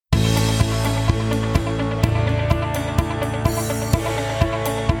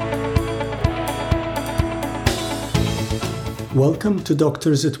Welcome to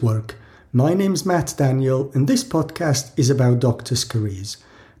Doctors at Work. My name's Matt Daniel, and this podcast is about doctors' careers.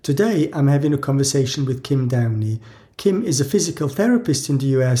 Today, I'm having a conversation with Kim Downey. Kim is a physical therapist in the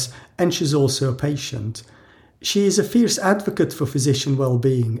US, and she's also a patient. She is a fierce advocate for physician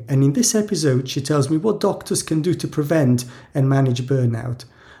well-being, and in this episode, she tells me what doctors can do to prevent and manage burnout.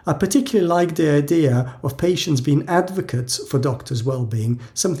 I particularly like the idea of patients being advocates for doctors' well-being,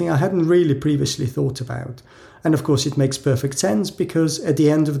 something I hadn't really previously thought about. And of course, it makes perfect sense because at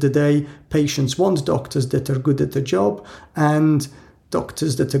the end of the day, patients want doctors that are good at the job, and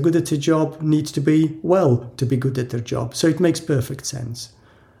doctors that are good at the job need to be well to be good at their job. So it makes perfect sense.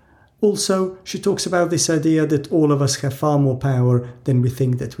 Also, she talks about this idea that all of us have far more power than we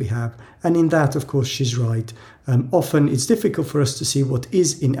think that we have. And in that, of course, she's right. Often it's difficult for us to see what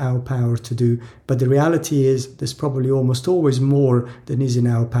is in our power to do, but the reality is there's probably almost always more than is in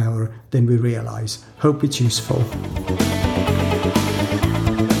our power than we realize. Hope it's useful.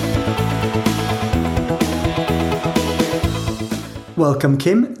 Welcome,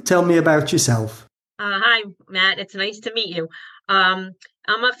 Kim. Tell me about yourself. Hi, Matt. It's nice to meet you. I'm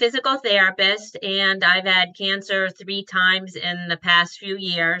a physical therapist, and I've had cancer 3 times in the past few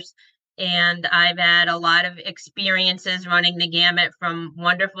years. And I've had a lot of experiences running the gamut from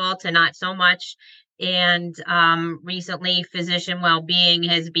wonderful to not so much. And recently, physician well-being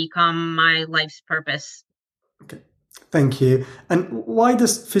has become my life's purpose. Okay. Thank you. And why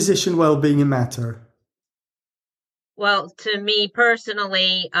does physician well-being matter? Well, to me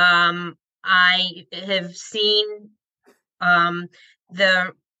personally, I have seen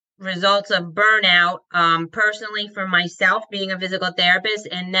the results of burnout personally for myself being a physical therapist,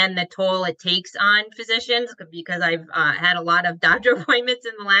 and then the toll it takes on physicians because I've had a lot of doctor appointments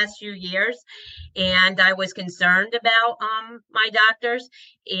in the last few years, and I was concerned about my doctors,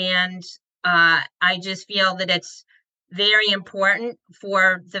 and I just feel that it's very important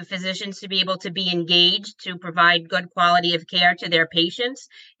for the physicians to be able to be engaged to provide good quality of care to their patients,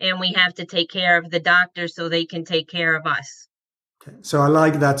 and we have to take care of the doctors so they can take care of us. Okay. So I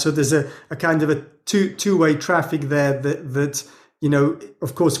like that. So there's a kind of a two-way traffic there that, you know,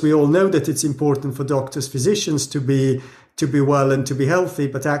 of course, we all know that it's important for doctors, physicians to be well and to be healthy,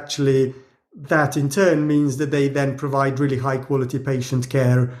 but actually that in turn means that they then provide really high quality patient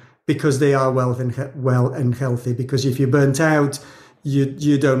care because they are well and healthy. Because if you're burnt out,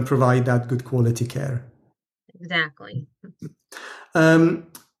 you don't provide that good quality care. Exactly.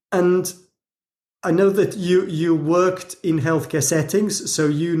 And I know that you worked in healthcare settings, so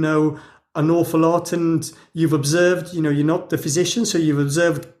you know an awful lot, and you've observed, you know, you're not the physician, so you've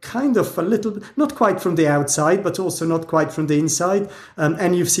observed kind of a little bit, not quite from the outside, but also not quite from the inside,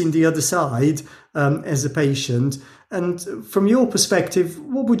 and you've seen the other side as a patient. And from your perspective,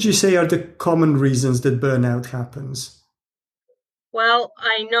 what would you say are the common reasons that burnout happens? Well,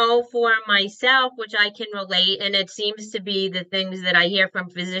 I know for myself, which I can relate, and it seems to be the things that I hear from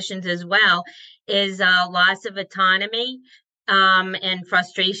physicians as well, is loss of autonomy and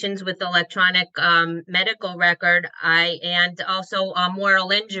frustrations with electronic medical record, and also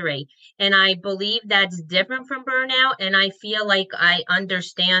moral injury. And I believe that's different from burnout, and I feel like I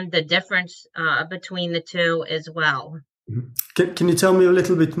understand the difference between the two as well. Can you tell me a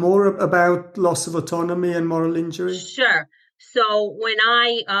little bit more about loss of autonomy and moral injury? Sure. So when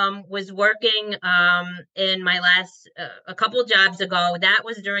I was working in my last a couple jobs ago, that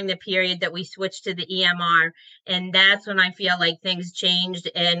was during the period that we switched to the EMR, and that's when I feel like things changed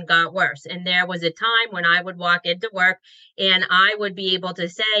and got worse. And there was a time when I would walk into work and I would be able to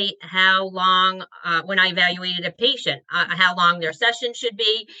say how long, when I evaluated a patient, how long their session should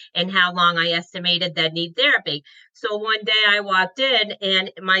be and how long I estimated that need therapy. So one day I walked in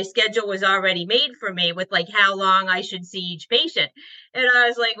and my schedule was already made for me with like how long I should see each patient. And I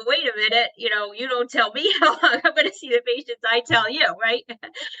was like, wait a minute, you don't tell me how long I'm going to see the patients, I tell you, right?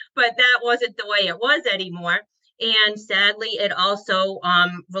 But that wasn't the way it was anymore. And sadly, it also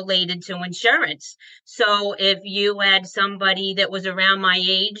related to insurance. So if you had somebody that was around my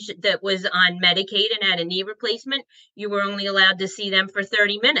age that was on Medicaid and had a knee replacement, you were only allowed to see them for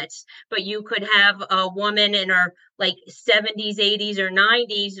 30 minutes. But you could have a woman in her like 70s, 80s, or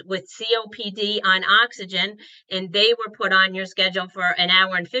 90s with COPD on oxygen, and they were put on your schedule for an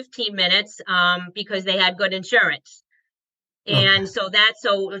hour and 15 minutes because they had good insurance. And so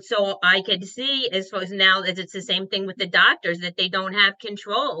so I could see as far as now that it's the same thing with the doctors, that they don't have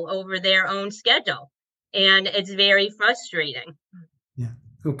control over their own schedule. And it's very frustrating. Yeah.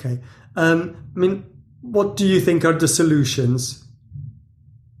 Okay. I mean, what do you think are the solutions?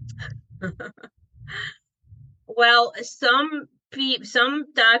 Well, some some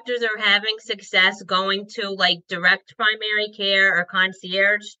doctors are having success going to like direct primary care or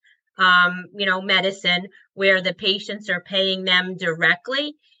concierge, medicine, where the patients are paying them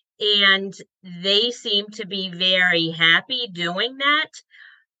directly. And they seem to be very happy doing that.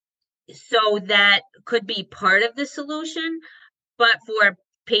 So that could be part of the solution. But for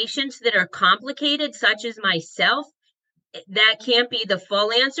patients that are complicated, such as myself, that can't be the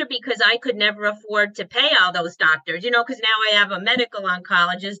full answer, because I could never afford to pay all those doctors, because now I have a medical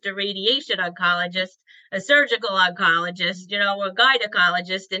oncologist, a radiation oncologist, a surgical oncologist, a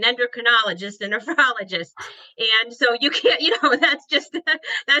gynecologist, an endocrinologist, a nephrologist. And so you can't, that's just,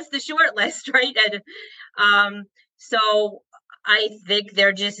 that's the short list, right? And so I think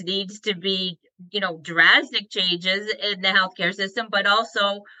there just needs to be, drastic changes in the healthcare system, but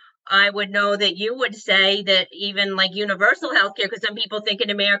also I would know that you would say that even like universal healthcare, because some people think in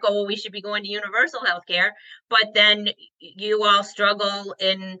America, well, we should be going to universal healthcare, but then you all struggle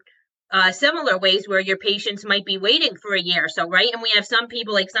in similar ways where your patients might be waiting for a year or so, right? And we have some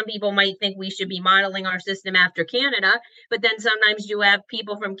people might think we should be modeling our system after Canada, but then sometimes you have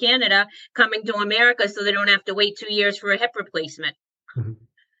people from Canada coming to America so they don't have to wait 2 years for a hip replacement. Mm-hmm.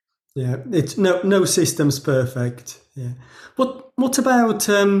 Yeah, it's no system's perfect. Yeah. What about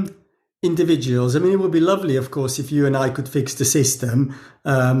individuals? I mean, it would be lovely, of course, if you and I could fix the system,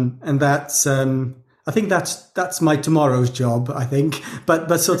 and that's I think that's my tomorrow's job. I think,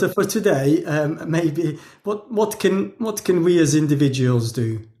 but sort of for today, maybe what can we as individuals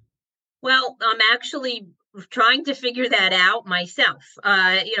do? Well, I'm actually trying to figure that out myself,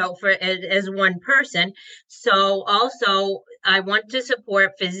 as one person. So also I want to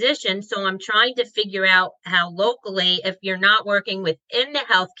support physicians. So I'm trying to figure out how locally, if you're not working within the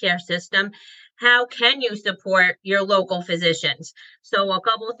healthcare system, how can you support your local physicians? So a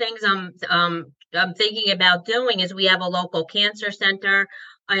couple of things I'm thinking about doing is we have a local cancer center.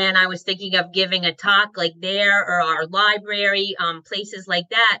 And I was thinking of giving a talk like there, or our library, places like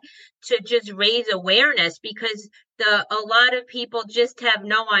that, to just raise awareness, because a lot of people just have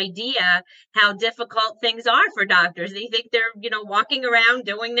no idea how difficult things are for doctors. They think they're, walking around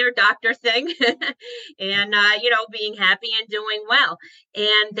doing their doctor thing and, being happy and doing well.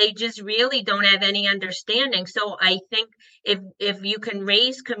 And they just really don't have any understanding. So I think if you can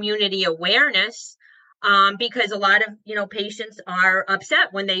raise community awareness, because a lot of, patients are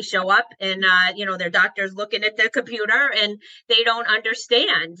upset when they show up and, their doctor's looking at the computer and they don't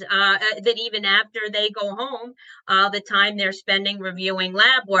understand that even after they go home, the time they're spending reviewing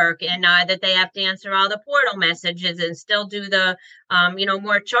lab work, and that they have to answer all the portal messages and still do the,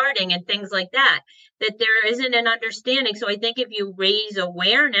 more charting and things like that there isn't an understanding. So I think if you raise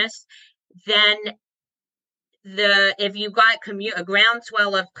awareness, then if you got a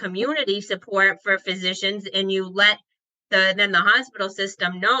groundswell of community support for physicians, and you let then the hospital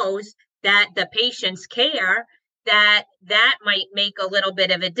system knows that the patients care, that might make a little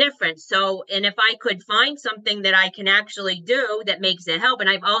bit of a difference. So, and if I could find something that I can actually do that makes it help. And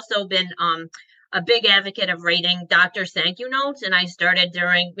I've also been a big advocate of writing doctor's thank you notes, and I started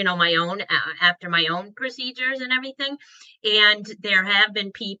during my own after my own procedures and everything. And there have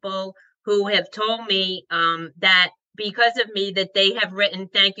been people who have told me that because of me, that they have written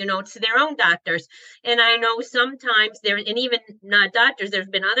thank you notes to their own doctors. And I know sometimes and even not doctors, there's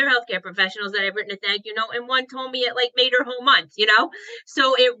been other healthcare professionals that have written a thank you note, and one told me it like made her whole month,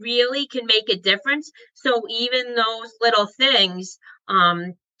 so it really can make a difference. So even those little things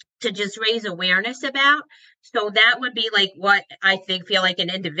to just raise awareness about. So that would be like what I feel like an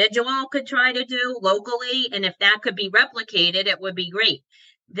individual could try to do locally. And if that could be replicated, it would be great.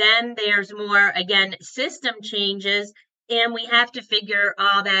 Then there's more, again, system changes, and we have to figure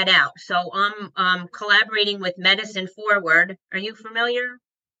all that out. So I'm collaborating with Medicine Forward. Are you familiar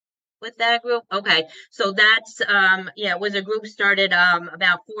with that group? Okay. So that's, it was a group started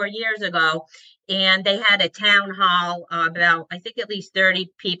about 4 years ago, and they had a town hall about, I think at least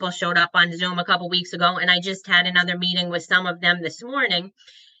 30 people showed up on Zoom a couple weeks ago. And I just had another meeting with some of them this morning.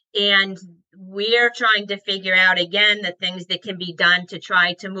 And we're trying to figure out, again, the things that can be done to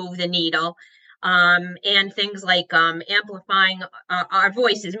try to move the needle, and things like amplifying our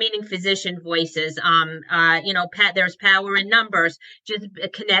voices, meaning physician voices. There's power in numbers, just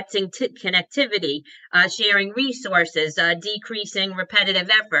connectivity, sharing resources, decreasing repetitive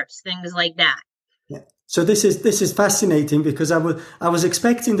efforts, things like that. Yeah. So this is fascinating, because I was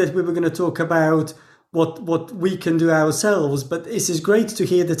expecting that we were going to talk about what we can do ourselves, but this is great to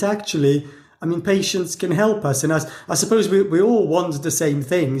hear that actually, I mean, patients can help us. And I suppose we all want the same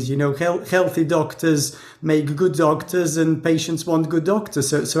things, healthy doctors make good doctors, and patients want good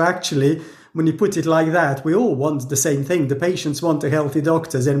doctors. So actually, when you put it like that, we all want the same thing. The patients want a healthy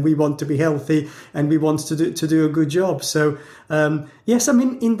doctors, and we want to be healthy, and we want to do a good job. So yes, I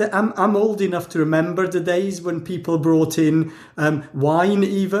mean, I'm old enough to remember the days when people brought in wine,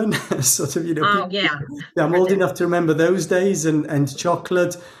 even sort of, Oh, yeah. I'm old enough to remember those days, and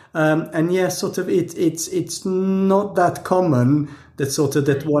chocolate. And yes, sort of it's not that common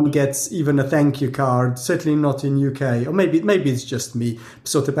that one gets even a thank you card. Certainly not in UK, or maybe it's just me.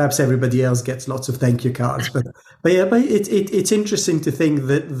 Sort of perhaps everybody else gets lots of thank you cards, but yeah, but it's interesting to think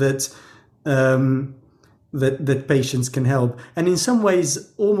um, that patients can help, and in some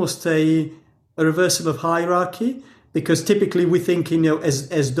ways almost a reversal of hierarchy. Because typically we think,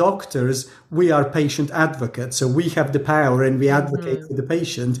 as doctors, we are patient advocates. So we have the power and we advocate for the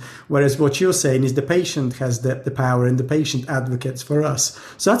patient. Whereas what you're saying is the patient has the power and the patient advocates for us.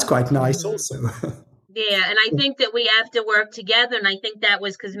 So that's quite nice also. Yeah, and I think that we have to work together. And I think that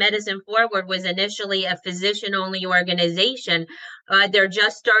was because Medicine Forward was initially a physician only organization. They're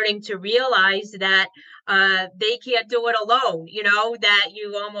just starting to realize that they can't do it alone, that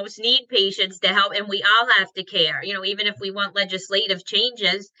you almost need patients to help, and we all have to care. Even if we want legislative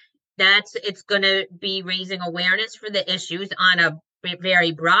changes, it's going to be raising awareness for the issues on a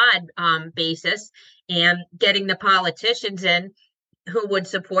very broad basis, and getting the politicians in who would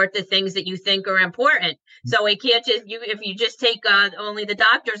support the things that you think are important. So it can't just if you just take only the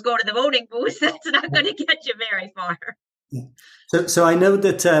doctors go to the voting booth, that's not going to get you very far. So I know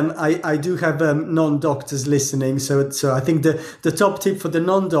that I do have non-doctors listening. So I think the top tip for the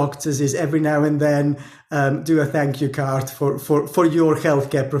non-doctors is every now and then do a thank you card for your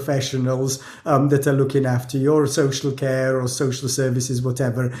healthcare professionals that are looking after your social care or social services,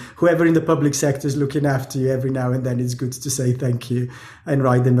 whatever. Whoever in the public sector is looking after you, every now and then it's good to say thank you and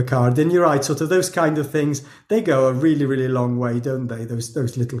write them a card. And you're right, sort of those kind of things, they go a really, really long way, don't they? Those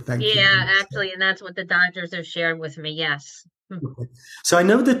little thank you. Yeah, actually, and that's what the doctors have shared with me. Yes. So I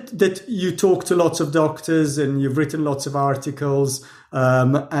know that you talk to lots of doctors and you've written lots of articles.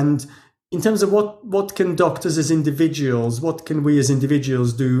 And in terms of what can doctors as individuals, what can we as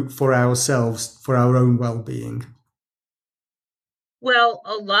individuals do for ourselves, for our own well-being? Well,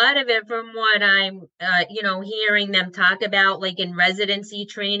 a lot of it from what I'm, hearing them talk about, like in residency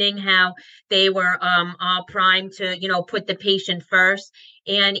training, how they were all primed to, put the patient first,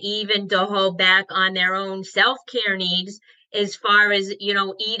 and even to hold back on their own self-care needs as far as,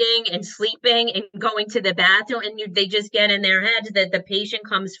 eating and sleeping and going to the bathroom. And they just get in their heads that the patient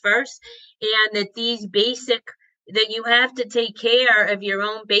comes first, and that you have to take care of your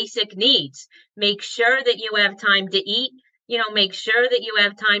own basic needs. Make sure that you have time to eat, make sure that you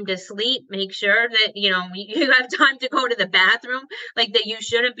have time to sleep, make sure that, you have time to go to the bathroom, like that you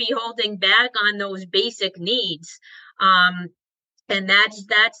shouldn't be holding back on those basic needs. And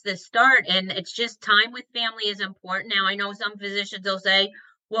that's the start. And it's just time with family is important. Now, I know some physicians will say,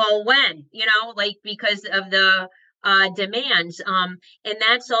 well, when, like because of the demands. And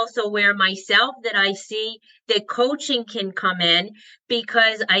that's also where that I see that coaching can come in,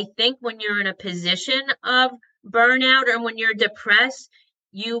 because I think when you're in a position of burnout or when you're depressed,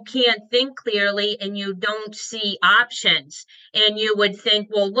 you can't think clearly and you don't see options. And you would think,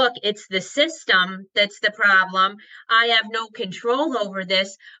 well, look, it's the system that's the problem. I have no control over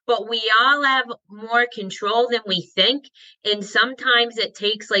this, but we all have more control than we think. And sometimes it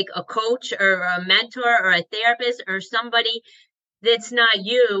takes like a coach or a mentor or a therapist or somebody that's not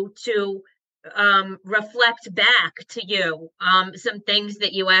you to reflect back to you some things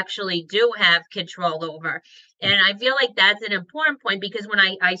that you actually do have control over. And I feel like that's an important point, because when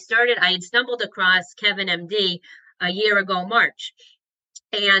I started, I had stumbled across Kevin MD a year ago, March.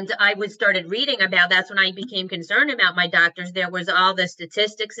 And I was started reading about, that's when I became concerned about my doctors. There was all the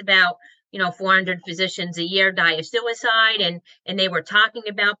statistics about, 400 physicians a year die of suicide, and they were talking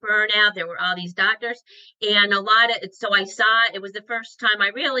about burnout. There were all these doctors, and so I saw, it was the first time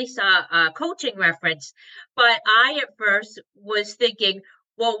I really saw a coaching reference. But I at first was thinking,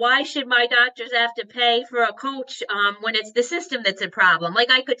 well, why should my doctors have to pay for a coach when it's the system that's a problem?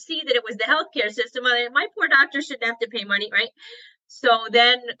 Like, I could see that it was the healthcare system. My poor doctor shouldn't have to pay money, right? So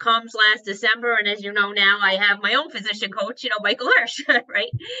then comes last December, and as you know now, I have my own physician coach, Michael Hirsch,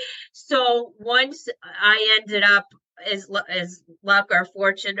 right? So once I ended up, as luck or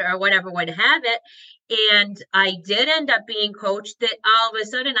fortune or whatever would have it, and I did end up being coached, that all of a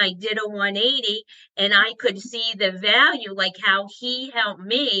sudden I did a 180, and I could see the value, like how he helped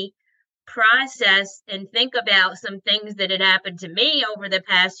me process and think about some things that had happened to me over the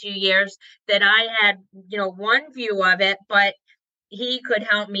past few years, that I had, one view of it, but he could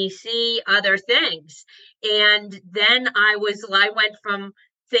help me see other things. And then I went from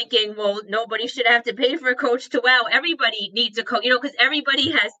thinking, well, nobody should have to pay for a coach to wow. Everybody needs a coach, because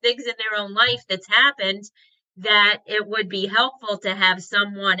everybody has things in their own life that's happened that it would be helpful to have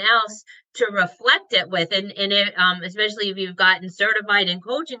someone else to reflect it with. And it, especially if you've gotten certified in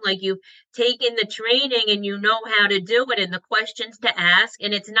coaching, like you've taken the training and you know how to do it and the questions to ask.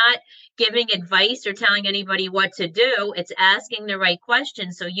 And it's not giving advice or telling anybody what to do. It's asking the right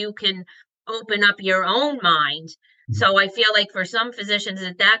questions so you can open up your own mind. So I feel like for some physicians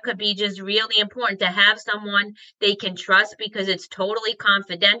that could be just really important to have someone they can trust because it's totally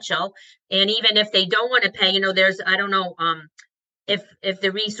confidential. And even if they don't want to pay, there's, I don't know, if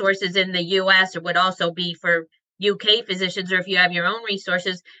the resources in the US would also be for UK physicians, or if you have your own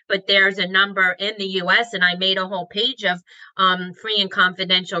resources, but there's a number in the US, and I made a whole page of free and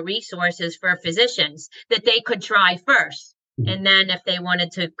confidential resources for physicians that they could try first. And then if they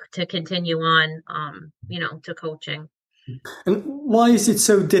wanted to continue on, to coaching. And why is it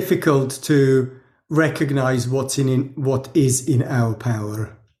so difficult to recognize what is in our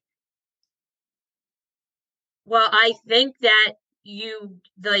power? Well, I think that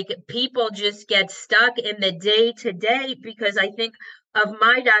people just get stuck in the day to day, because I think of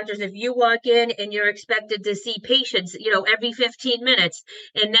my doctors, if you walk in and you're expected to see patients, every 15 minutes,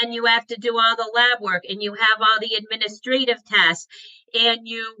 and then you have to do all the lab work and you have all the administrative tasks, and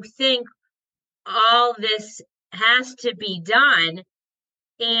you think all this has to be done,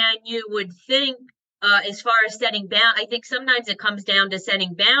 and you would think, as far as I think sometimes it comes down to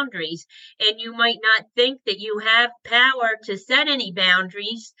setting boundaries, and you might not think that you have power to set any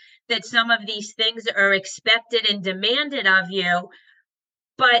boundaries, that some of these things are expected and demanded of you,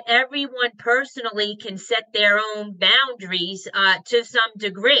 but everyone personally can set their own boundaries to some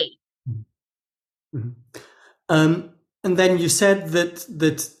degree. Mm-hmm. And then you said that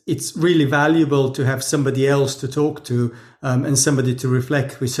it's really valuable to have somebody else to talk to and somebody to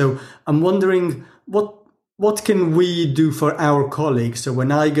reflect with. So I'm wondering what can we do for our colleagues? So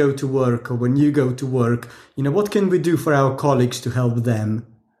when I go to work or when you go to work, what can we do for our colleagues to help them?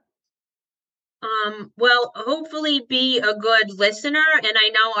 Well, hopefully be a good listener. And I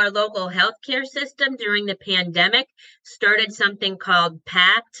know our local healthcare system during the pandemic started something called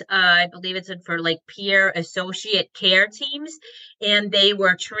PACT. I believe it's for like peer associate care teams. And they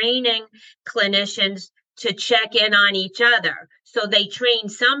were training clinicians to check in on each other. So they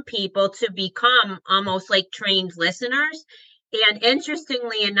trained some people to become almost like trained listeners. And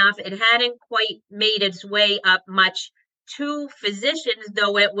interestingly enough, it hadn't quite made its way up much to physicians,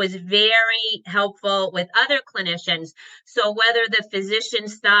 though it was very helpful with other clinicians. So whether the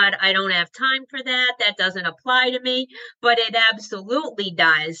physicians thought, I don't have time for that doesn't apply to me, but it absolutely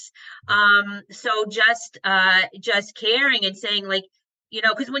does. So just caring and saying, like,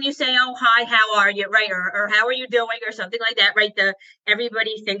 because when you say, oh, hi, how are you, right, or how are you doing, or something like that, right,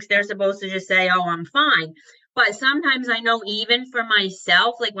 everybody thinks they're supposed to just say, oh, I'm fine. But sometimes I know, even for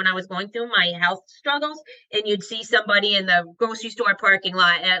myself, like when I was going through my health struggles, and you'd see somebody in the grocery store parking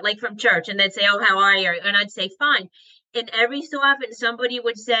lot, like from church, and they'd say, oh, how are you? And I'd say, fine. And every so often somebody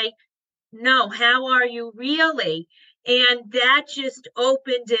would say, no, how are you really? And that just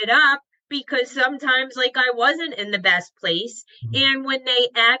opened it up, because sometimes, like, I wasn't in the best place. And when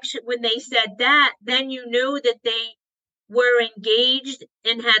they said that, then you knew that they were engaged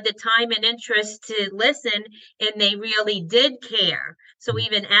and had the time and interest to listen, and they really did care. So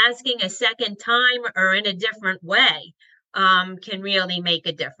even asking a second time or in a different way can really make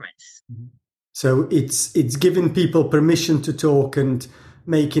a difference. So it's giving people permission to talk and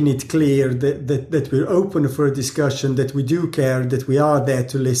making it clear that we're open for a discussion, that we do care, that we are there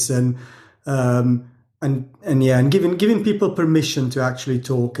to listen, and giving people permission to actually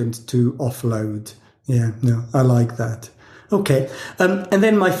talk and to offload. Yeah, no, I like that. Okay. And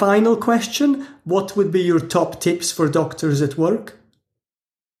then my final question, what would be your top tips for doctors at work?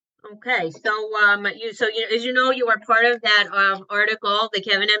 Okay, so as you know, you were part of that article, the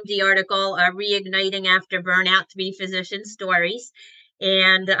Kevin MD article, Reigniting After Burnout: 3 Physician Stories.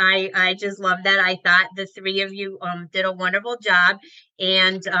 And I just love that. I thought the three of you did a wonderful job.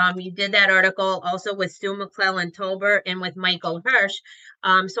 And you did that article also with Sue McClellan-Tolbert and with Michael Hirsch.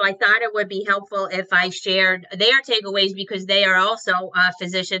 So I thought it would be helpful if I shared their takeaways, because they are also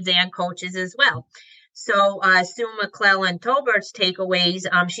physicians and coaches as well. So Sue McClellan-Tolbert's takeaways,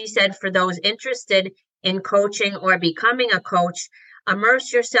 she said, for those interested in coaching or becoming a coach,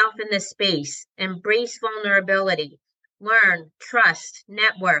 immerse yourself in the space, embrace vulnerability, learn, trust,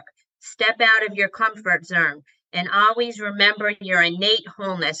 network, step out of your comfort zone, and always remember your innate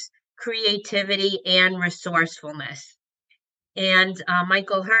wholeness, creativity, and resourcefulness. And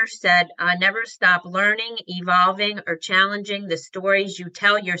Michael Hirsch said, never stop learning, evolving, or challenging the stories you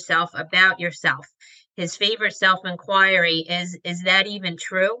tell yourself about yourself. His favorite self-inquiry is that even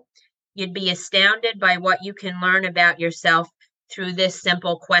true? You'd be astounded by what you can learn about yourself through this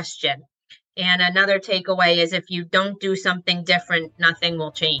simple question. And another takeaway is if you don't do something different, nothing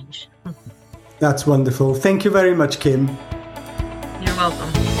will change. That's wonderful. Thank you very much, Kim. You're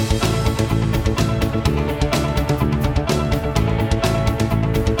welcome.